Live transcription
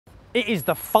It is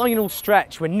the final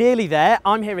stretch. We're nearly there.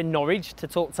 I'm here in Norwich to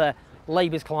talk to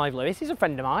Labour's Clive Lewis. He's a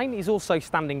friend of mine. He's also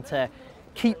standing to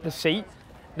keep the seat.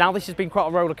 Now, this has been quite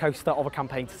a roller coaster of a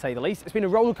campaign, to say the least. It's been a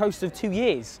roller coaster of 2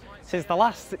 years since the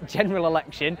last general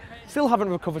election. Still haven't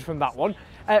recovered from that one.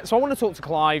 So I want to talk to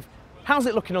Clive. How's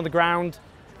it looking on the ground?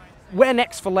 Where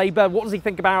next for Labour? What does he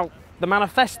think about the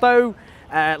manifesto,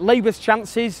 Labour's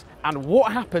chances, and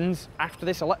what happens after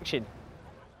this election?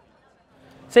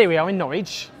 So here we are in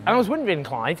Norwich, and I was wondering,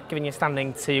 Clive, given you're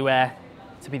standing to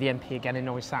be the MP again in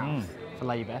Norwich South for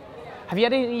Labour, have you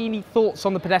had any thoughts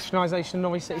on the pedestrianisation of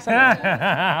Norwich City Centre?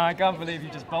 I can't believe you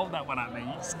just bolted that one at me, you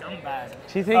scumbag.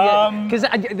 Do you think? Because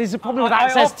there's a problem with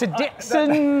access to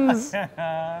Dixon's.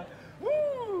 I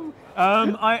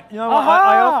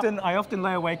often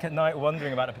lay awake at night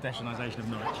wondering about the pedestrianisation of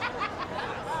Norwich.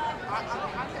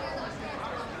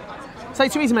 So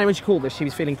Theresa May, when she called this, she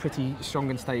was feeling pretty strong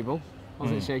and stable,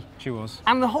 wasn't she? She was.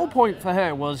 And the whole point for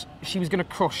her was she was going to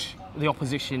crush the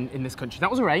opposition in this country. That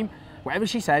was her aim. Whatever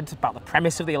she said about the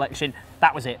premise of the election,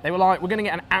 that was it. They were like, we're going to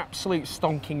get an absolute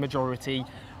stonking majority.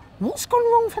 What's gone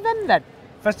wrong for them then?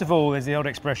 First of all, there's the old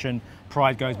expression,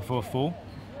 pride goes before a fall.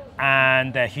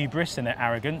 And their hubris and their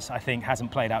arrogance, I think, hasn't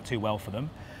played out too well for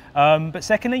them. But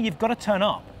secondly, you've got to turn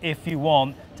up if you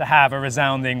want to have a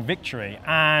resounding victory.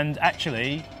 And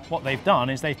actually, what they've done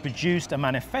is they've produced a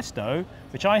manifesto,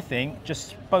 which I think just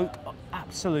spoke of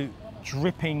absolute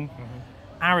dripping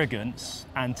arrogance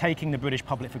and taking the British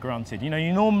public for granted. You know,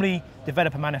 you normally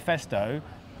develop a manifesto,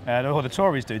 or the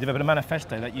Tories do, develop a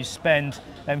manifesto that you spend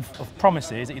of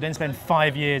promises that you then spend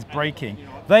 5 years breaking.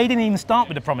 They didn't even start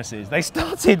with the promises. They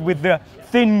started with the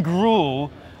thin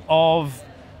gruel of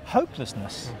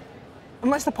hopelessness.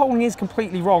 Unless the polling is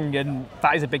completely wrong, and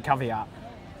that is a big caveat,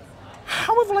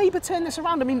 how have Labour turned this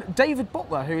around? I mean, David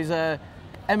Butler, who is a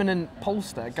eminent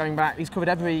pollster, going back, he's covered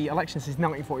every election since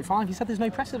 1945, he said there's no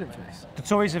precedent for this. The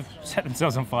Tories have set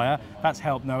themselves on fire. That's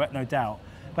helped, no doubt.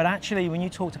 But actually, when you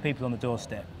talk to people on the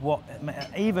doorstep,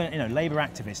 even Labour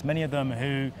activists, many of them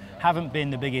who haven't been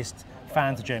the biggest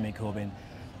fans of Jeremy Corbyn,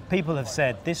 people have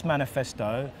said this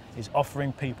manifesto is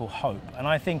offering people hope. And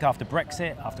I think after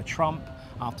Brexit, after Trump,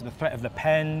 after the threat of Le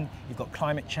Pen, you've got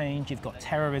climate change, you've got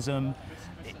terrorism.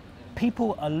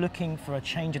 People are looking for a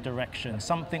change of direction,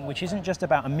 something which isn't just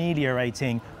about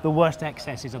ameliorating the worst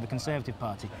excesses of the Conservative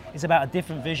Party. It's about a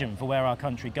different vision for where our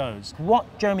country goes. What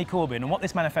Jeremy Corbyn and what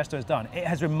this manifesto has done, it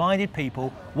has reminded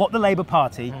people what the Labour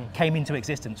Party came into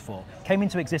existence for. Came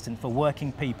into existence for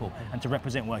working people and to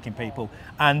represent working people.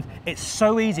 And it's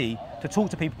so easy to talk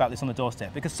to people about this on the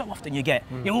doorstep because so often you get,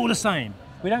 you're all the same.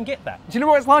 We don't get that. Do you know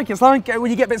what it's like? It's like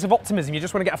when you get bits of optimism, you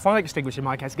just want to get a fire extinguisher in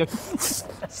my case and go,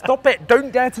 stop it,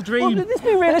 don't dare to dream. Well, let's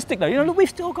be realistic though. You know, look, we've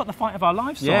still got the fight of our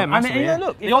lives. Yeah, massively. I mean,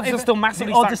 look, the odds are still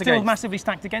massively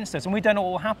stacked against us, and we don't know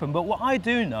what will happen. But what I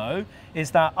do know is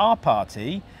that our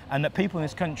party and that people in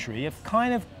this country have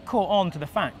kind of caught on to the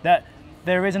fact that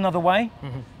there is another way,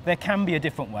 there can be a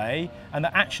different way, and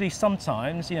that actually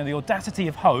sometimes, you know, the audacity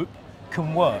of hope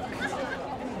can work.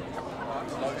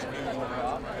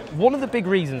 One of the big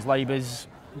reasons Labour's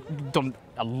done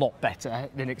a lot better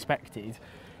than expected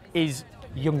is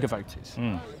younger voters.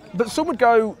 But some would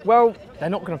go, well, they're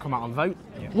not going to come out and vote.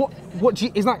 Yeah.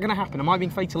 Is that going to happen? Am I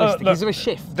being fatalistic? Is there a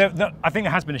shift? I think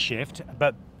there has been a shift,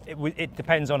 but it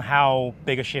depends on how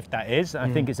big a shift that is.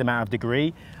 I think it's a matter of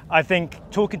degree. I think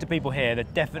talking to people here, there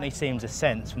definitely seems a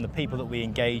sense from the people that we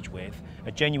engage with,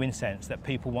 a genuine sense that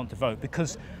people want to vote,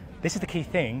 because this is the key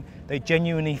thing, they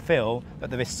genuinely feel that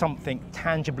there is something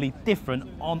tangibly different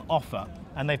on offer,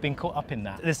 and they've been caught up in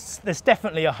that. There's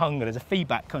definitely a hunger, there's a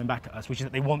feedback coming back at us, which is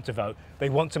that they want to vote, they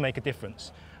want to make a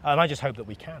difference, and I just hope that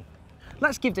we can.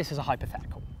 Let's give this as a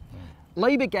hypothetical.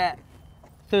 Labour get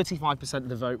 35% of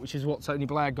the vote, which is what Tony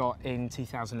Blair got in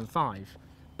 2005,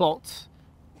 but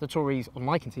the Tories,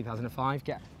 unlike in 2005,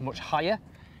 get much higher.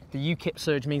 The UKIP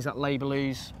surge means that Labour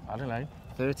lose, I don't know,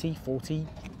 30, 40,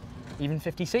 even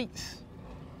 50 seats.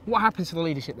 What happens to the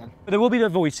leadership then? There will be the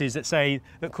voices that say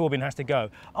that Corbyn has to go.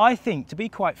 I think, to be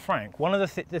quite frank,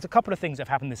 there's a couple of things that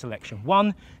have happened this election.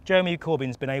 One, Jeremy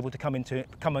Corbyn's been able to come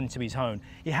into his own.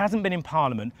 He hasn't been in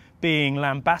Parliament being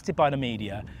lambasted by the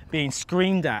media, being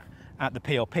screamed at the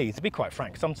PLP. To be quite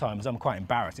frank, sometimes I'm quite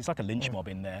embarrassed. It's like a lynch mob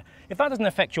in there. If that doesn't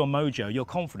affect your mojo, your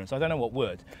confidence, I don't know what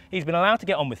would. He's been allowed to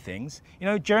get on with things. You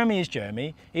know, Jeremy is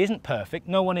Jeremy. He isn't perfect,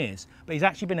 no one is, but he's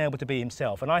actually been able to be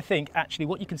himself. And I think actually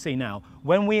what you can see now,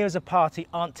 when we as a party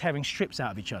aren't tearing strips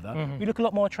out of each other, we look a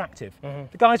lot more attractive.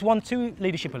 The guy's won 2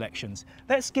 leadership elections.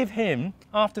 Let's give him,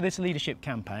 after this leadership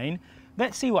campaign,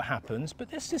 let's see what happens, but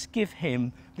let's just give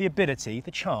him the ability,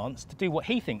 the chance to do what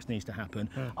he thinks needs to happen.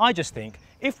 I just think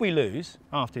if we lose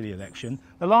after the election,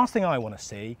 the last thing I want to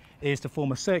see is to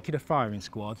form a circular firing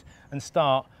squad and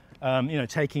start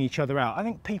taking each other out. I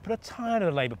think people are tired of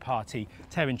the Labour Party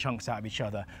tearing chunks out of each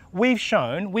other. We've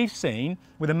seen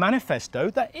with a manifesto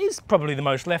that is probably the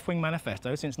most left-wing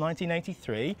manifesto since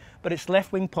 1983, but it's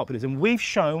left-wing populism. We've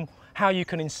shown how you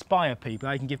can inspire people,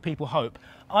 how you can give people hope.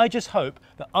 I just hope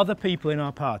that other people in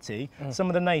our party, some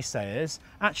of the naysayers,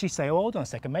 actually say, oh, hold on a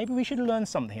second, maybe we should learn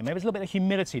something here. Maybe there's a little bit of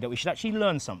humility that we should actually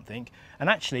learn something, and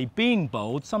actually being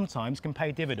bold sometimes can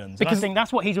pay dividends. Because I think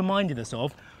that's what he's reminded us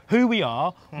of, who we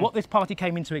are, what this party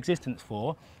came into existence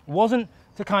for. Wasn't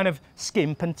to kind of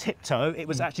skimp and tiptoe, it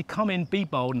was actually come in, be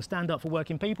bold and stand up for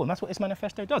working people, and that's what this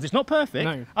manifesto does. It's not perfect,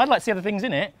 no. I'd like to see other things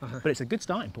in it, but it's a good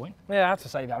starting point. Yeah, I have to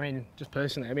say that. I mean, just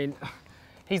personally, I mean,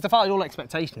 he's defied all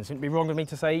expectations. It'd be wrong of me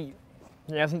to say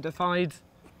he hasn't defied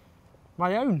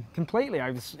my own completely.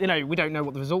 We don't know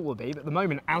what the result will be, but at the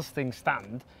moment, as things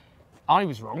stand, I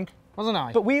was wrong, wasn't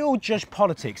I? But we all judge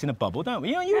politics in a bubble, don't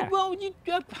we?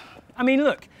 I mean,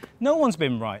 look, no one's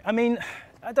been right. I mean,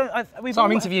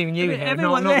 I'm interviewing you here,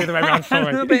 not the other way around.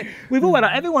 Sorry.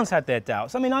 Everyone's had their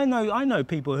doubts. I mean, I know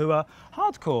people who are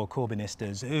hardcore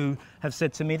Corbynistas who have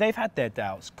said to me they've had their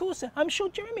doubts. Of course, I'm sure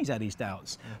Jeremy's had his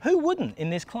doubts. Who wouldn't in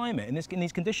this climate, in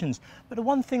these conditions? But the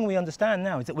one thing we understand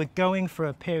now is that we're going for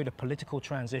a period of political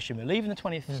transition. We're leaving the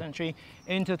 20th century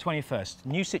into the 21st.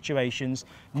 New situations,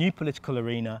 new political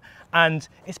arena, and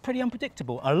it's pretty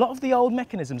unpredictable. A lot of the old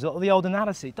mechanisms, a lot of the old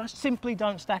analysis, simply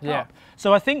don't stack up.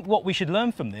 So I think what we should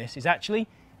learn from this is actually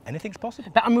anything's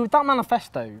possible. I mean, with that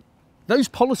manifesto, those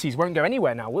policies won't go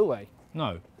anywhere now, will they?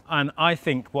 No. And I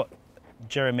think what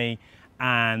Jeremy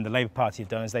and the Labour Party have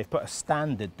done is they've put a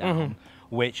standard down,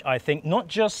 which I think not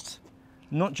just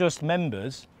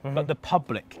members, but the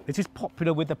public. This is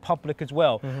popular with the public as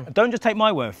well. Don't just take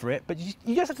my word for it, but you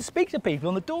just have to speak to people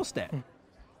on the doorstep.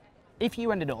 If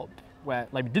you ended up where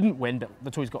Labour didn't win, but the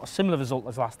Tories got a similar result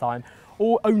as last time,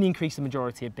 or only increased the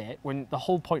majority a bit, when the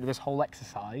whole point of this whole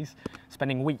exercise,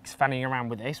 spending weeks fanning around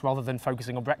with this, rather than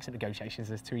focusing on Brexit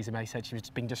negotiations, as Theresa May said she was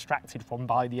being distracted from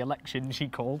by the election, she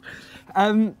called,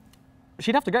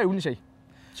 she'd have to go, wouldn't she?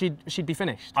 She'd be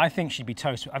finished. I think she'd be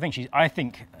toast. I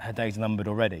think her days are numbered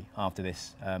already after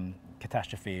this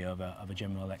catastrophe of a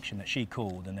general election that she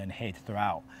called and then hid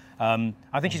throughout.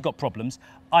 I think she's got problems.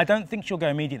 I don't think she'll go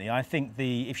immediately. I think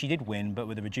if she did win, but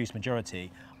with a reduced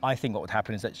majority, I think what would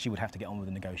happen is that she would have to get on with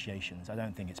the negotiations. I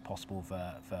don't think it's possible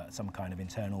for some kind of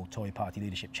internal Tory party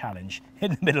leadership challenge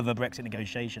in the middle of the Brexit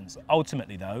negotiations.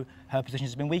 Ultimately, though, her position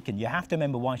has been weakened. You have to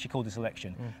remember why she called this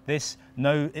election. This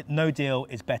no deal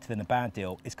is better than a bad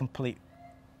deal. It's complete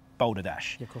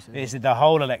balderdash. Yeah, of course it is. The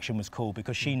whole election was called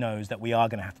because she knows that we are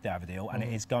going to have to have a deal, and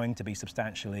it is going to be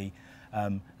substantially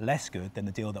less good than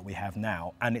the deal that we have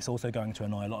now, and it's also going to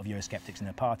annoy a lot of Eurosceptics in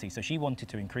her party. So she wanted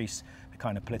to increase the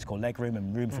kind of political legroom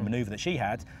and room for manoeuvre that she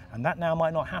had, and that now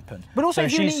might not happen. But also,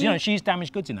 so she's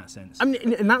damaged goods in that sense. I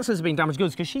mean, in that sense of being damaged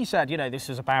goods, because she said, this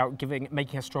is about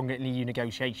making her stronger in EU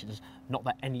negotiations. Not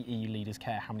that any EU leaders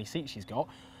care how many seats she's got.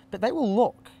 But they will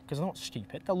look, because they're not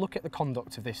stupid, they'll look at the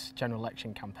conduct of this general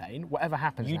election campaign, whatever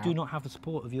happens You now. do not have the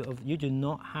support of you do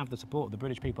not have the support of the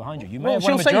British people behind you. You may have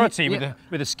won a majority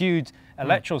with a skewed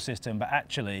electoral system, but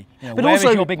actually, where is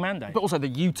your big mandate? But also the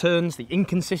U-turns, the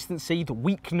inconsistency, the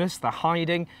weakness, the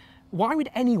hiding. Why would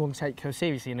anyone take her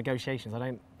seriously in negotiations?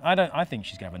 I think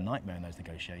she's going to have a nightmare in those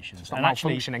negotiations. It's not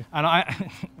malfunctioning.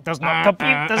 Does not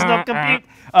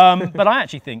compute. But I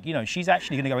actually think, she's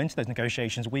actually going to go into those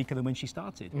negotiations weaker than when she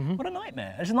started. What a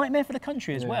nightmare. It's a nightmare for the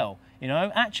country as well.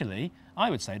 Actually, I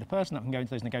would say the person that can go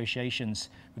into those negotiations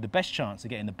with the best chance of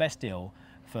getting the best deal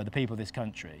for the people of this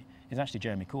country is actually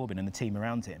Jeremy Corbyn and the team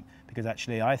around him, because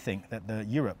actually I think that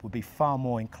Europe would be far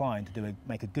more inclined to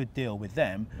make a good deal with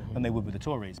them than they would with the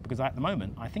Tories, because at the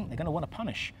moment I think they're going to want to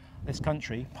punish this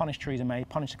country, punish Theresa May,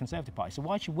 punish the Conservative Party. So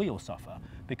why should we all suffer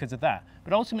because of that?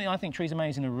 But ultimately I think Theresa May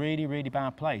is in a really, really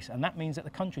bad place, and that means that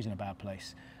the country's in a bad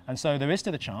place. And so there is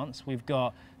still a chance. We've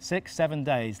got 6-7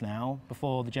 days now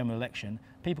before the general election.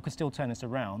 People can still turn this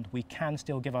around. We can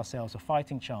still give ourselves a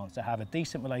fighting chance to have a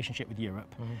decent relationship with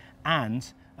Europe and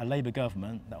a Labour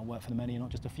government that will work for the many and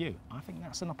not just a few. I think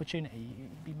that's an opportunity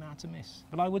you'd be mad to miss.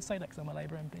 But I would say that because I'm a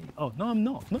Labour MP. Oh, no, I'm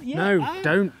not. Not yet. No,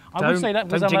 don't. I would say that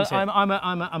because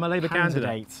I'm a Labour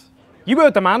candidate. You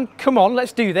heard the man. Come on,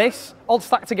 let's do this. Odds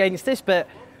stacked against this, but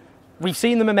we've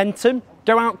seen the momentum.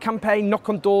 Go out, campaign, knock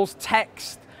on doors,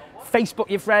 text, Facebook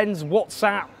your friends,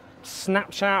 WhatsApp,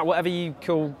 Snapchat, whatever you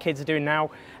cool kids are doing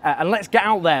now, and let's get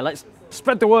out there, let's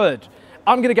spread the word.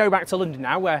 I'm going to go back to London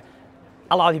now, where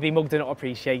I'll either be mugged or not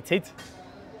appreciated.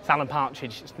 It's Alan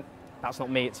Partridge. That's not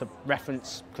me, it's a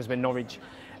reference because we're in Norwich.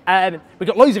 We've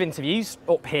got loads of interviews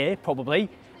up here, probably,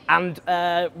 and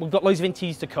we've got loads of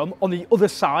interviews to come on the other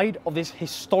side of this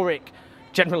historic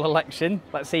general election.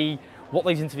 Let's see what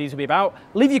those interviews will be about.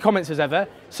 Leave your comments as ever,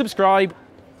 subscribe.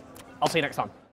 I'll see you next time.